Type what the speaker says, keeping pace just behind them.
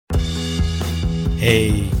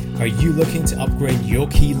Hey, are you looking to upgrade your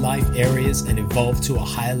key life areas and evolve to a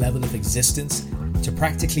higher level of existence? To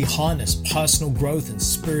practically harness personal growth and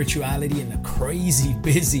spirituality in a crazy,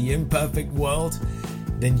 busy, imperfect world?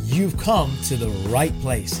 Then you've come to the right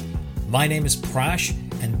place. My name is Prash,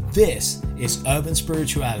 and this is Urban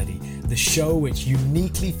Spirituality, the show which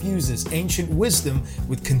uniquely fuses ancient wisdom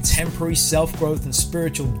with contemporary self-growth and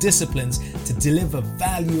spiritual disciplines to deliver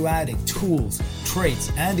value-adding tools,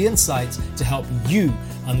 traits, and insights to help you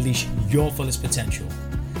unleash your fullest potential.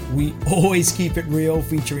 We always keep it real,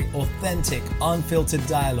 featuring authentic, unfiltered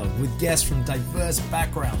dialogue with guests from diverse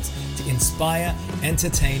backgrounds to inspire,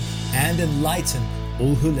 entertain, and enlighten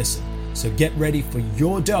all who listen. So get ready for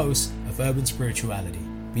your dose of urban spirituality.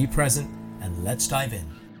 Be present and let's dive in.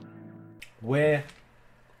 Where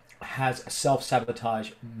has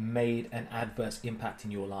self-sabotage made an adverse impact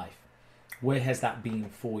in your life? Where has that been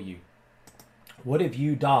for you? What have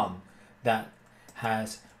you done that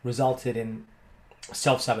has resulted in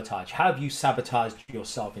self-sabotage? How have you sabotaged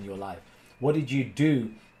yourself in your life? What did you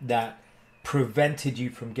do that prevented you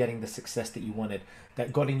from getting the success that you wanted,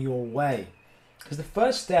 that got in your way? Because the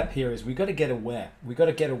first step here is we got to get aware. We got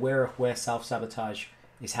to get aware of where self-sabotage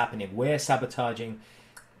is happening, where self-sabotage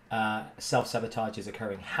is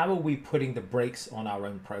occurring. How are we putting the brakes on our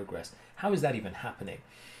own progress? How is that even happening?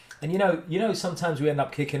 And you know, sometimes we end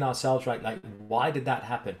up kicking ourselves, right? Like, why did that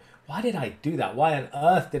happen? Why did I do that? Why on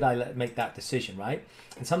earth did I make that decision, right?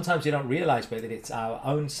 And sometimes you don't realize that it's our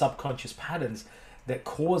own subconscious patterns that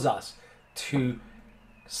cause us to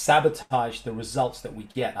sabotage the results that we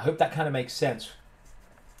get. I hope that kind of makes sense.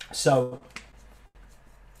 So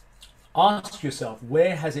ask yourself,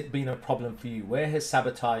 where has it been a problem for you? Where has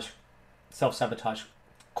self-sabotage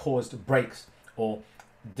caused breaks or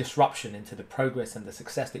disruption into the progress and the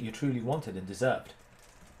success that you truly wanted and deserved?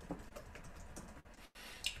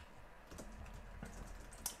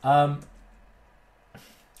 As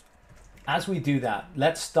we do that,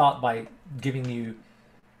 let's start by giving you,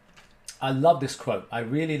 I love this quote. I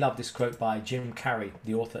really love this quote by Jim Carrey,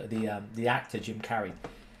 the author, the actor Jim Carrey.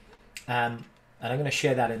 And I'm going to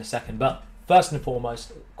share that in a second. But first and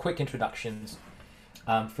foremost, quick introductions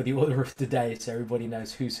for the order of the day, so everybody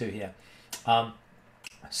knows who's who here.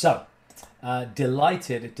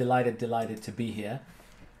 Delighted to be here.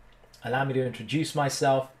 Allow me to introduce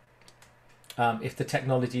myself. If the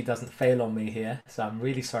technology doesn't fail on me here, so I'm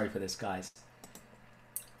really sorry for this, guys.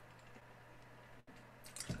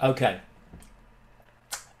 Okay.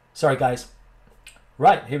 Sorry, guys.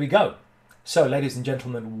 Right, here we go. So, ladies and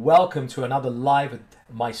gentlemen, welcome to another live with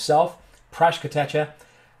myself, Prash Kotecha,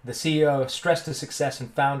 the CEO of Stress to Success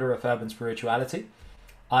and founder of Urban Spirituality.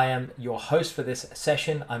 I am your host for this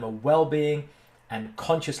session. I'm a well-being and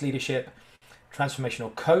conscious leadership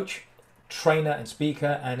transformational coach, trainer, and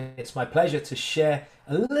speaker, and it's my pleasure to share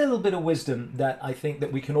a little bit of wisdom that I think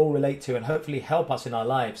that we can all relate to and hopefully help us in our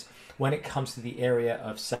lives when it comes to the area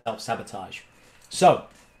of self-sabotage. So,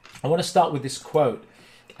 I want to start with this quote,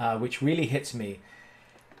 which really hits me.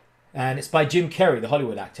 And it's by Jim Carrey, the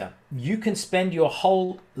Hollywood actor. You can spend your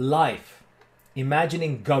whole life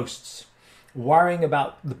imagining ghosts, worrying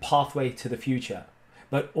about the pathway to the future.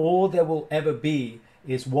 But all there will ever be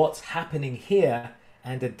is what's happening here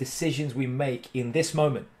and the decisions we make in this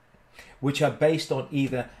moment, which are based on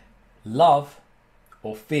either love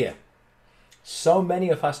or fear. So many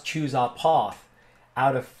of us choose our path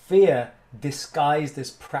out of fear disguised as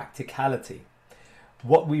practicality.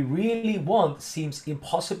 What we really want seems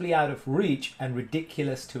impossibly out of reach and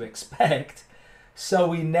ridiculous to expect, so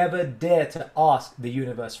we never dare to ask the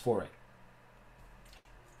universe for it.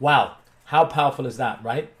 Wow, how powerful is that,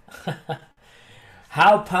 right?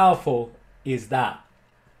 How powerful is that?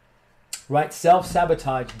 Right,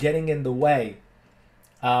 self-sabotage getting in the way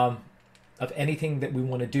of anything that we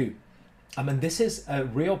want to do. I mean, this is a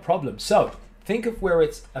real problem. So think of where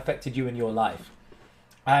it's affected you in your life.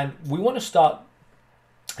 And we want to start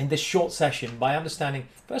in this short session by understanding,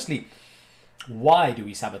 firstly, why do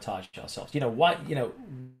we sabotage ourselves? Why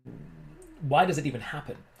does it even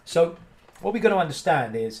happen? So what we got to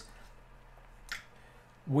understand is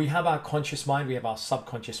we have our conscious mind, we have our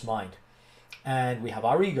subconscious mind, and we have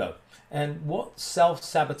our ego. And what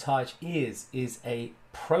self-sabotage is a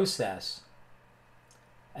process,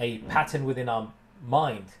 a pattern within our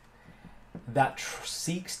mind that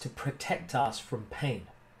seeks to protect us from pain.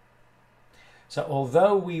 So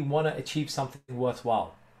although we want to achieve something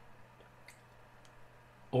worthwhile,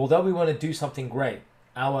 although we want to do something great,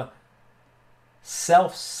 our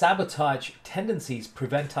self-sabotage tendencies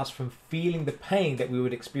prevent us from feeling the pain that we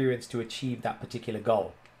would experience to achieve that particular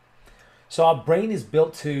goal. So our brain is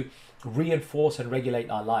built to reinforce and regulate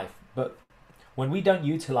our life. But When we don't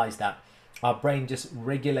utilize that, our brain just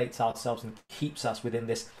regulates ourselves and keeps us within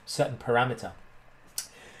this certain parameter.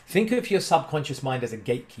 Think of your subconscious mind as a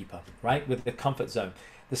gatekeeper, right? With the comfort zone.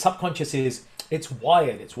 The subconscious it's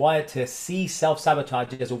wired to see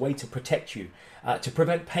self-sabotage as a way to protect you, to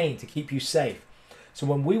prevent pain, to keep you safe. So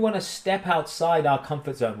when we want to step outside our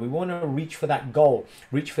comfort zone, we want to reach for that goal,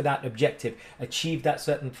 reach for that objective, achieve that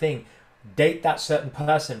certain thing, date that certain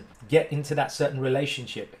person, get into that certain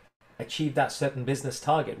relationship, achieve that certain business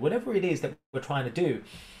target, whatever it is that we're trying to do.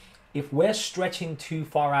 If we're stretching too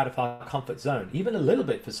far out of our comfort zone, even a little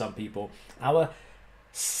bit for some people, our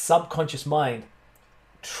subconscious mind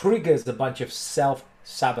triggers a bunch of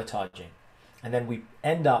self-sabotaging. And then we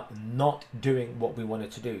end up not doing what we wanted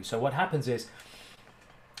to do. So what happens is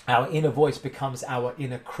our inner voice becomes our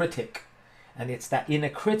inner critic. And it's that inner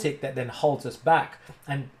critic that then holds us back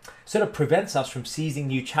and sort of prevents us from seizing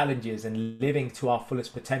new challenges and living to our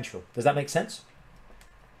fullest potential. Does that make sense?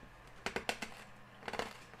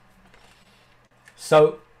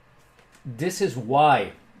 So this is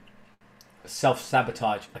why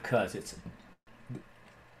self-sabotage occurs. It's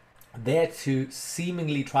there to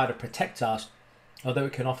seemingly try to protect us, although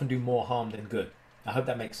it can often do more harm than good. I hope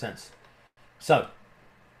that makes sense. So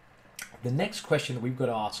the next question that we've got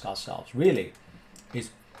to ask ourselves really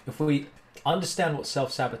is, if we understand what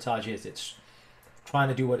self-sabotage is, it's trying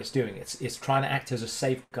to do what it's doing. It's trying to act as a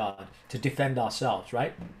safeguard to defend ourselves,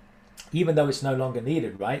 right? Even though it's no longer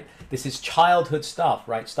needed, right? This is childhood stuff,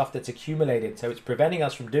 right? Stuff that's accumulated. So it's preventing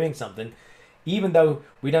us from doing something, even though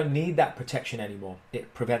we don't need that protection anymore.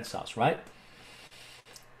 It prevents us, right?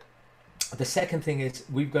 The second thing is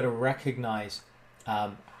we've got to recognize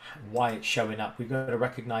why it's showing up. We've got to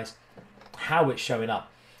recognize how it's showing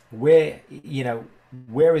up. Where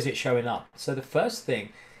is it showing up? So the first thing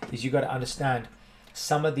is you've got to understand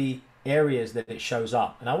some of the areas that it shows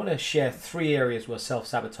up. And I want to share 3 areas where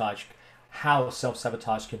how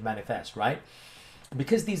self-sabotage can manifest, right?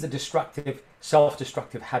 Because these are destructive,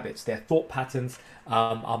 self-destructive habits, they're thought patterns,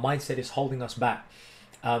 our mindset is holding us back.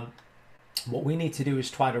 What we need to do is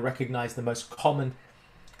try to recognize the most common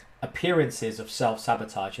appearances of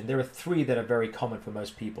self-sabotage. And there are 3 that are very common for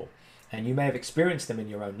most people. And you may have experienced them in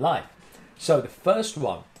your own life. So the first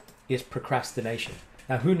one is procrastination.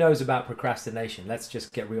 Now, who knows about procrastination? Let's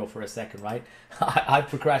just get real for a second, right? I've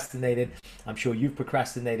procrastinated. I'm sure you've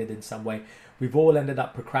procrastinated in some way. We've all ended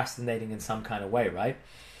up procrastinating in some kind of way, right?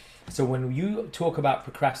 So when you talk about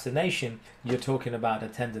procrastination, you're talking about a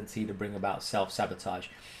tendency to bring about self-sabotage.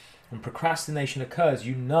 When procrastination occurs,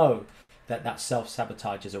 you know that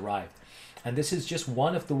self-sabotage has arrived. And this is just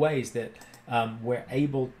one of the ways that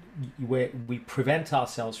where we prevent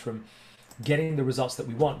ourselves from getting the results that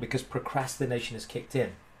we want, because procrastination has kicked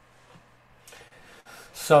in.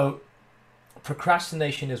 So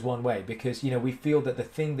procrastination is one way, because we feel that the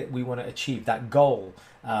thing that we want to achieve, that goal,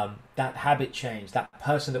 that habit change, that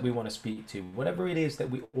person that we want to speak to, whatever it is that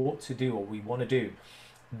we ought to do or we want to do,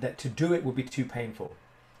 that to do it will be too painful.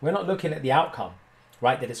 We're not looking at the outcome,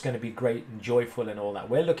 right? That it's going to be great and joyful and all that.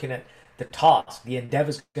 We're looking at the task. The endeavor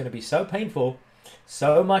is going to be so painful,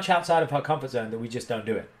 so much outside of our comfort zone, that we just don't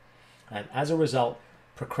do it. And as a result,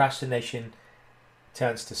 procrastination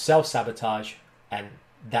turns to self-sabotage, and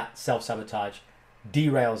that self-sabotage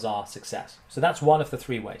derails our success. So that's one of the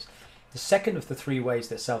 3 ways. The second of the 3 ways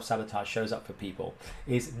that self-sabotage shows up for people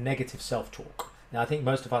is negative self-talk. Now, I think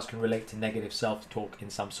most of us can relate to negative self-talk in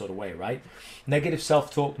some sort of way, right? Negative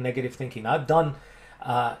self-talk, negative thinking. I've done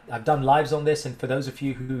lives on this, and for those of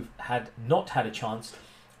you who've not had a chance,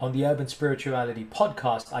 on the Urban Spirituality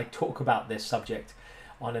podcast, I talk about this subject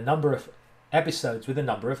on a number of episodes with a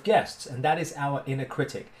number of guests, and that is our inner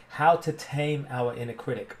critic, how to tame our inner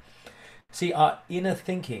critic. See, our inner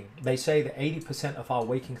thinking, they say that 80% of our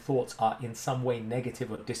waking thoughts are in some way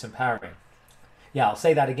negative or disempowering. Yeah, I'll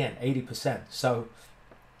say that again, 80%. So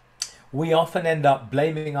we often end up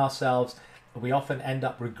blaming ourselves. We often end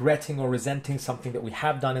up regretting or resenting something that we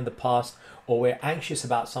have done in the past, or we're anxious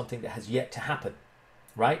about something that has yet to happen,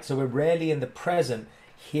 right? So we're rarely in the present,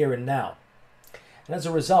 here and now. And as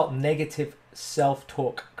a result, negative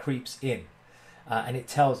self-talk creeps in. And it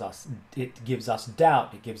tells us, it gives us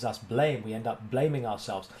doubt, it gives us blame. We end up blaming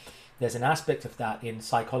ourselves. There's an aspect of that in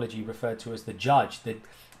psychology referred to as the judge.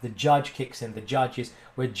 The judge kicks in. The judge is,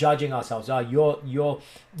 we're judging ourselves.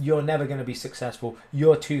 You're never going to be successful.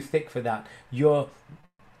 You're too thick for that. You're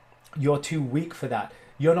too weak for that.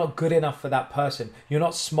 You're not good enough for that person. You're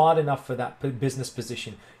not smart enough for that business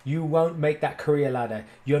position. You won't make that career ladder.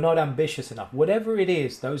 You're not ambitious enough. Whatever it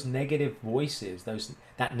is, those negative voices,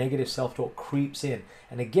 that negative self-talk creeps in.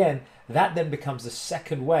 And again, that then becomes the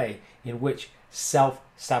second way in which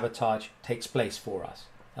self-sabotage takes place for us.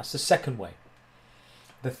 That's the second way.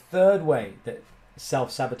 The third way that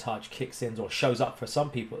self-sabotage kicks in or shows up for some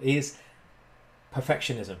people is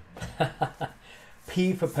perfectionism.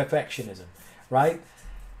 P for perfectionism, right?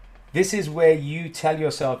 This is where you tell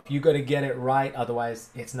yourself you got to get it right, otherwise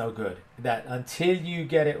it's no good. That until you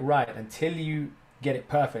get it right, until you get it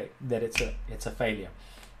perfect, that it's a failure.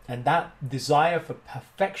 And that desire for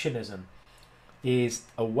perfectionism is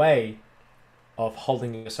a way of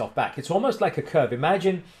holding yourself back. It's almost like a curve.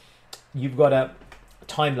 Imagine you've got a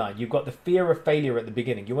timeline. You've got the fear of failure at the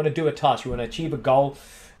beginning. You want to do a task. You want to achieve a goal.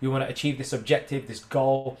 You want to achieve this objective, this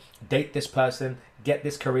goal, date this person, get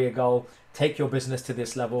this career goal, take your business to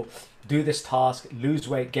this level, do this task, lose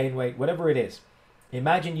weight, gain weight, whatever it is.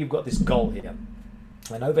 Imagine you've got this goal here.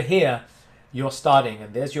 And over here, you're starting,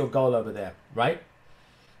 and there's your goal over there, right?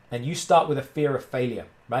 And you start with a fear of failure,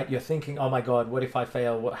 right? You're thinking, oh my God, what if I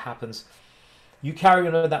fail? What happens? You carry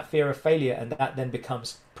on with that fear of failure, and that then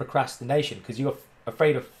becomes procrastination. Because you're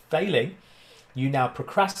afraid of failing, you now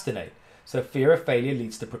procrastinate. So fear of failure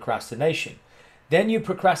leads to procrastination. Then you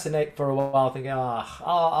procrastinate for a while, thinking,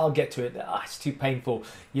 I'll get to it. It's too painful.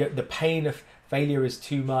 The pain of failure is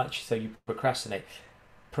too much, so you procrastinate.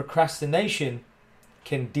 Procrastination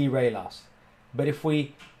can derail us. But if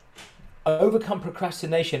we overcome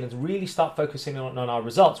procrastination and really start focusing on our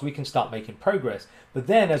results, we can start making progress. But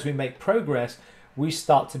then as we make progress, we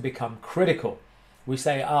start to become critical. We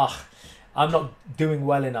say, I'm not doing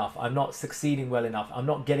well enough. I'm not succeeding well enough. I'm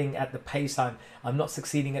not getting at the pace I'm not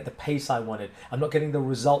succeeding at the pace I wanted. I'm not getting the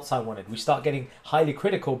results I wanted. We start getting highly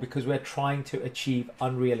critical because we're trying to achieve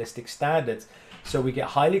unrealistic standards. So we get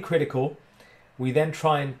highly critical. We then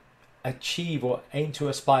try and achieve or aim to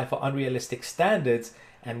aspire for unrealistic standards.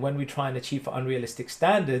 And when we try and achieve for unrealistic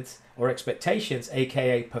standards or expectations,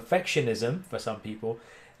 aka perfectionism for some people,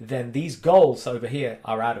 then these goals over here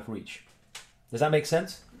are out of reach. Does that make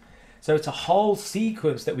sense? So it's a whole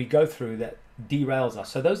sequence that we go through that derails us.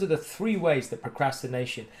 So those are the three ways that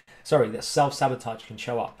that self-sabotage can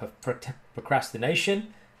show up.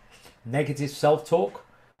 Procrastination, negative self-talk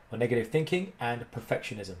or negative thinking, and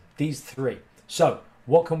perfectionism. These three. So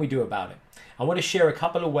what can we do about it? I want to share a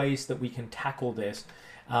couple of ways that we can tackle this.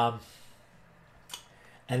 And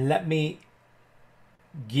let me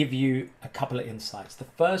give you a couple of insights. The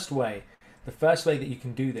first way that you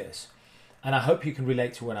can do this, and I hope you can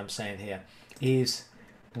relate to what I'm saying here, is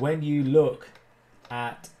when you look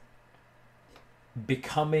at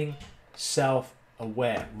becoming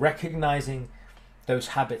self-aware, recognizing those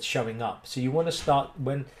habits showing up. So you want to start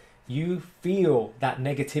when you feel that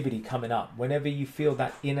negativity coming up, whenever you feel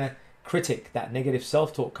that inner critic, that negative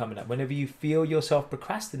self-talk coming up, whenever you feel yourself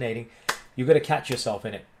procrastinating, you've got to catch yourself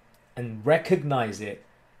in it and recognize it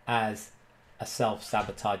as a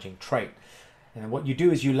self-sabotaging trait. And what you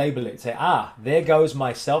do is you label it, say, there goes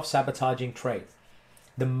my self-sabotaging trait.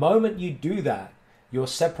 The moment you do that, you're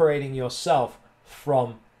separating yourself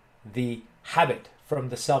from the habit, from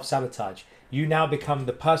the self-sabotage. You now become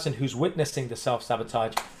the person who's witnessing the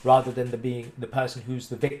self-sabotage rather than being the person who's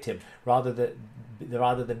the victim, rather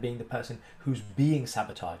than being the person who's being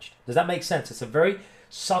sabotaged. Does that make sense? It's a very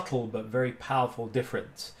subtle but very powerful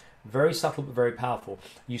difference. Very subtle but very powerful.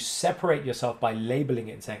 You separate yourself by labeling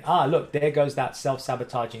it and saying, look, there goes that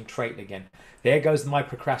self-sabotaging trait again. There goes my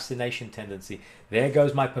procrastination tendency. There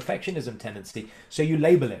goes my perfectionism tendency. So you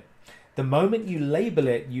label it. The moment you label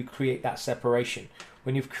it, you create that separation.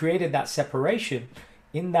 When you've created that separation,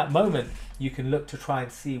 in that moment, you can look to try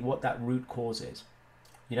and see what that root cause is.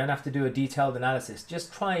 You don't have to do a detailed analysis.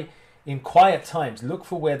 Just try in quiet times, look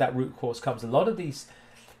for where that root cause comes. A lot of these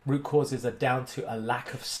root causes are down to a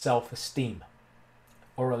lack of self-esteem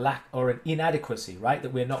or an inadequacy, right?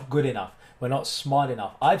 That we're not good enough. We're not smart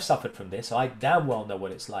enough. I've suffered from this. So I damn well know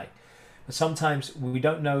what it's like. But sometimes we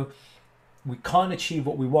don't know, we can't achieve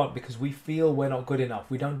what we want because we feel we're not good enough.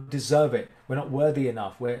 We don't deserve it. We're not worthy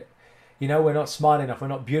enough. We're not smart enough. We're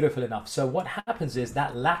not beautiful enough. So what happens is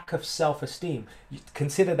that lack of self-esteem, you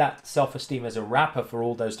consider that self-esteem as a wrapper for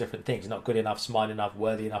all those different things. Not good enough, smart enough,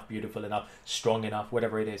 worthy enough, beautiful enough, strong enough,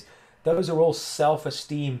 whatever it is. Those are all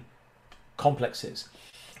self-esteem complexes.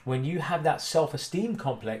 When you have that self-esteem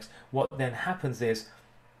complex, what then happens is,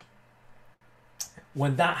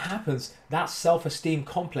 when that happens, that self-esteem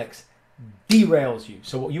complex derails you.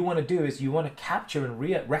 So what you want to do is you want to capture and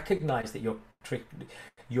recognize that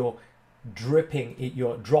you're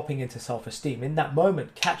dropping into self-esteem. In that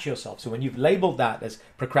moment, catch yourself. So when you've labeled that as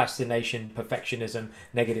procrastination, perfectionism,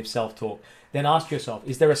 negative self-talk, then ask yourself,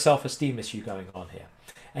 is there a self-esteem issue going on here?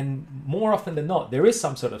 And more often than not, there is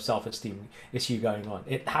some sort of self-esteem issue going on.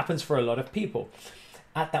 It happens for a lot of people.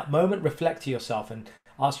 At that moment, reflect to yourself and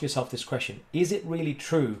ask yourself this question: is it really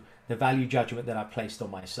true, the value judgment that I placed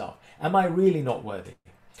on myself? Am I really not worthy?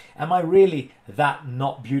 Am I really that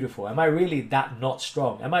not beautiful? Am I really that not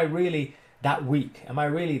strong? Am I really that weak? Am I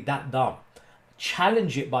really that dumb?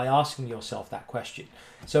 Challenge it by asking yourself that question.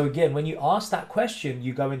 So again, when you ask that question,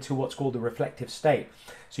 you go into what's called the reflective state.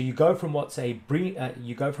 So you go from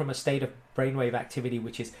you go from a state of brainwave activity,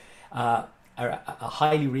 which is a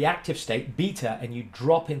highly reactive state, beta, and you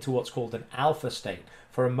drop into what's called an alpha state.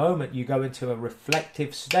 For a moment, you go into a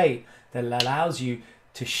reflective state that allows you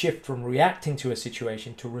to shift from reacting to a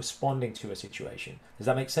situation to responding to a situation. Does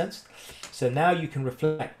that make sense? So now you can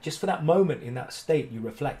reflect. Just for that moment in that state, you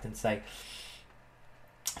reflect and say,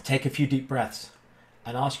 take a few deep breaths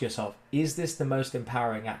and ask yourself, is this the most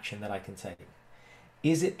empowering action that I can take?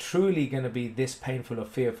 Is it truly going to be this painful or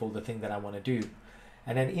fearful, the thing that I want to do?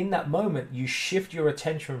 And then in that moment, you shift your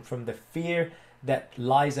attention from the fear that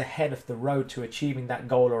lies ahead of the road to achieving that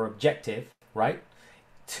goal or objective, right?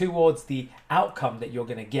 Towards the outcome that you're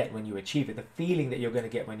going to get when you achieve it, the feeling that you're going to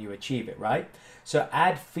get when you achieve it, right? So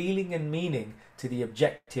add feeling and meaning to the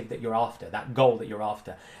objective that you're after, that goal that you're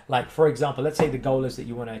after. Like, for example, let's say the goal is that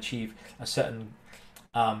you want to achieve a certain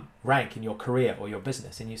rank in your career or your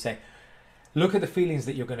business. And you say, look at the feelings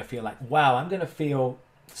that you're going to feel like, wow, I'm going to feel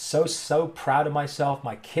so proud of myself.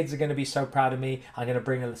 My kids are going to be so proud of me. I'm going to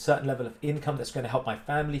bring a certain level of income that's going to help my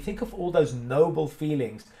family. Think of all those noble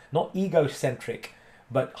feelings, not egocentric,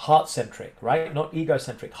 but heart-centric, right? Not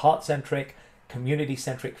egocentric, heart-centric,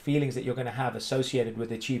 community-centric feelings that you're going to have associated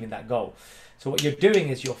with achieving that goal. So what you're doing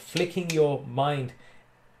is you're flicking your mind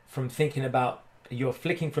from you're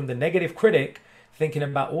flicking from the negative critic, thinking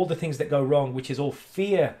about all the things that go wrong, which is all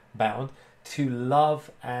fear-bound, to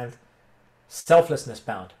love and selflessness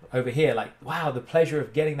bound over here. Like, wow, the pleasure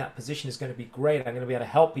of getting that position is going to be great. I'm going to be able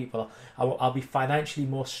to help people. I'll be financially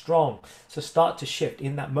more strong. So start to shift.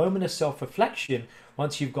 In that moment of self-reflection,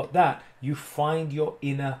 once you've got that, you find your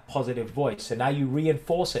inner positive voice. So now you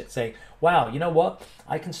reinforce it, say, wow, you know what?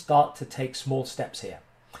 I can start to take small steps here.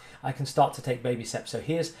 I can start to take baby steps. So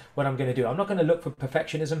here's what I'm going to do. I'm not going to look for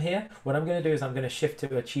perfectionism here. What I'm going to do is I'm going to shift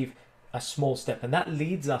to achieve a small step. And that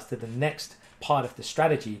leads us to the next part of the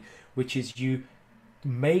strategy, which is you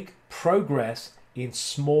make progress in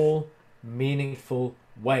small, meaningful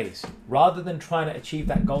ways. Rather than trying to achieve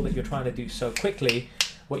that goal that you're trying to do so quickly,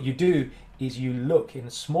 what you do is you look in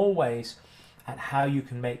small ways at how you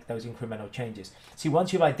can make those incremental changes. See,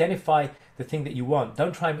 once you've identified the thing that you want,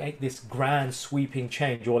 don't try and make this grand sweeping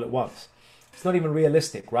change all at once. It's not even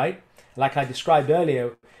realistic, right? Like I described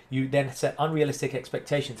earlier, you then set unrealistic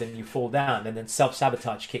expectations and you fall down, and then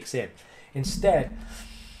self-sabotage kicks in. Instead,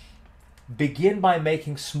 begin by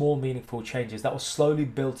making small, meaningful changes that will slowly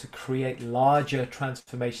build to create larger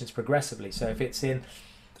transformations progressively. So if it's in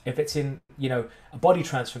a body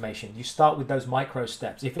transformation, you start with those micro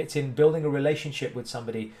steps. If it's in building a relationship with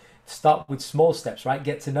somebody, start with small steps, right?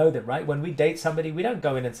 Get to know them, right? When we date somebody, we don't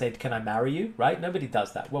go in and say, can I marry you, right? Nobody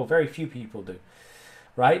does that. Well, very few people do,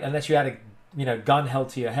 right? Unless you had a gun held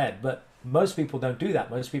to your head. But most people don't do that.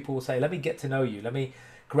 Most people will say, let me get to know you. Let me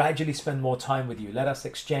gradually spend more time with you. Let us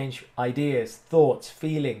exchange ideas, thoughts,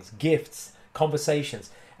 feelings, gifts, conversations.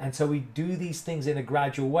 And so we do these things in a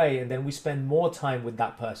gradual way, and then we spend more time with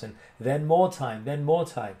that person, then more time,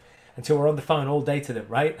 until we're on the phone all day to them,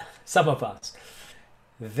 right? Some of us.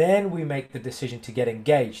 Then we make the decision to get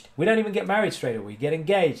engaged. We don't even get married straight away. We get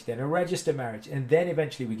engaged, then a registered marriage, and then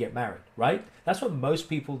eventually we get married, right? That's what most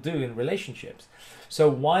people do in relationships. So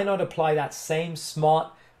why not apply that same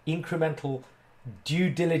smart, incremental, due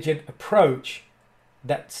diligent approach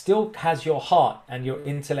that still has your heart and your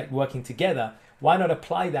intellect working together? Why not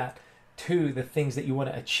apply that to the things that you want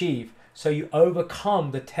to achieve, so you overcome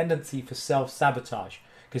the tendency for self-sabotage?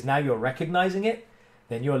 Because now you're recognizing it,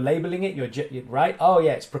 then you're labeling it, you're right? Oh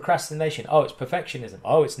yeah, it's procrastination. Oh, it's perfectionism.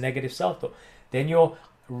 Oh, it's negative self-talk. Then you're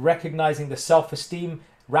recognizing the self-esteem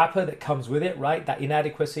wrapper that comes with it, right? That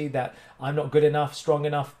inadequacy, that I'm not good enough, strong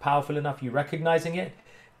enough, powerful enough. You're recognizing it.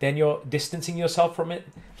 Then you're distancing yourself from it.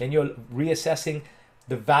 Then you're reassessing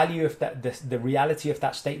the value of that, the reality of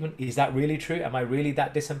that statement. Is that really true? Am I really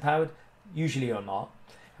that disempowered? Usually or not.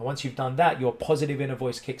 And once you've done that, your positive inner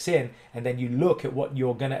voice kicks in, and then you look at what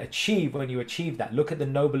you're going to achieve when you achieve that. Look at the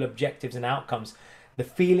noble objectives and outcomes, the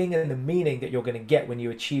feeling and the meaning that you're going to get when you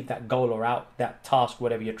achieve that goal or that task,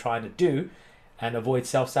 whatever you're trying to do, and avoid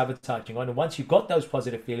self-sabotaging on. And once you've got those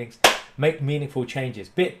positive feelings, make meaningful changes,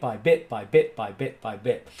 bit by bit by bit by bit by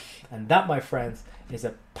bit. And that, my friends, is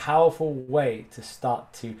a powerful way to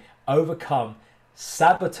start to overcome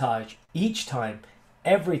sabotage each time,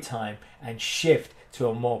 every time, and shift to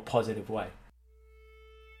a more positive way.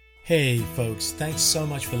 Hey folks, thanks so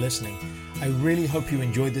much for listening. I really hope you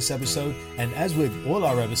enjoyed this episode, and as with all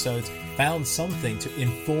our episodes, found something to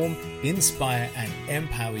inform, inspire, and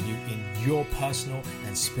empower you in your personal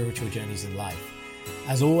and spiritual journeys in life.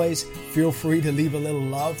 As always, feel free to leave a little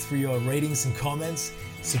love through your ratings and comments,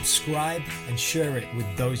 subscribe, and share it with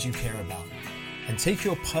those you care about. And take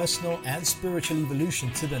your personal and spiritual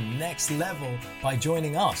evolution to the next level by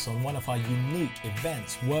joining us on one of our unique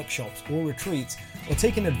events, workshops, or retreats, or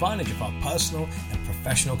taking advantage of our personal and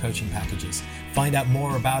professional coaching packages. Find out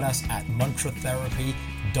more about us at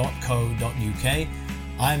mantratherapy.co.uk.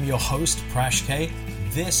 I'm your host, Prash K.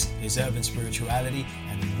 This is Urban Spirituality,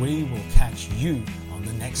 and we will catch you on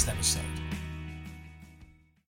the next episode.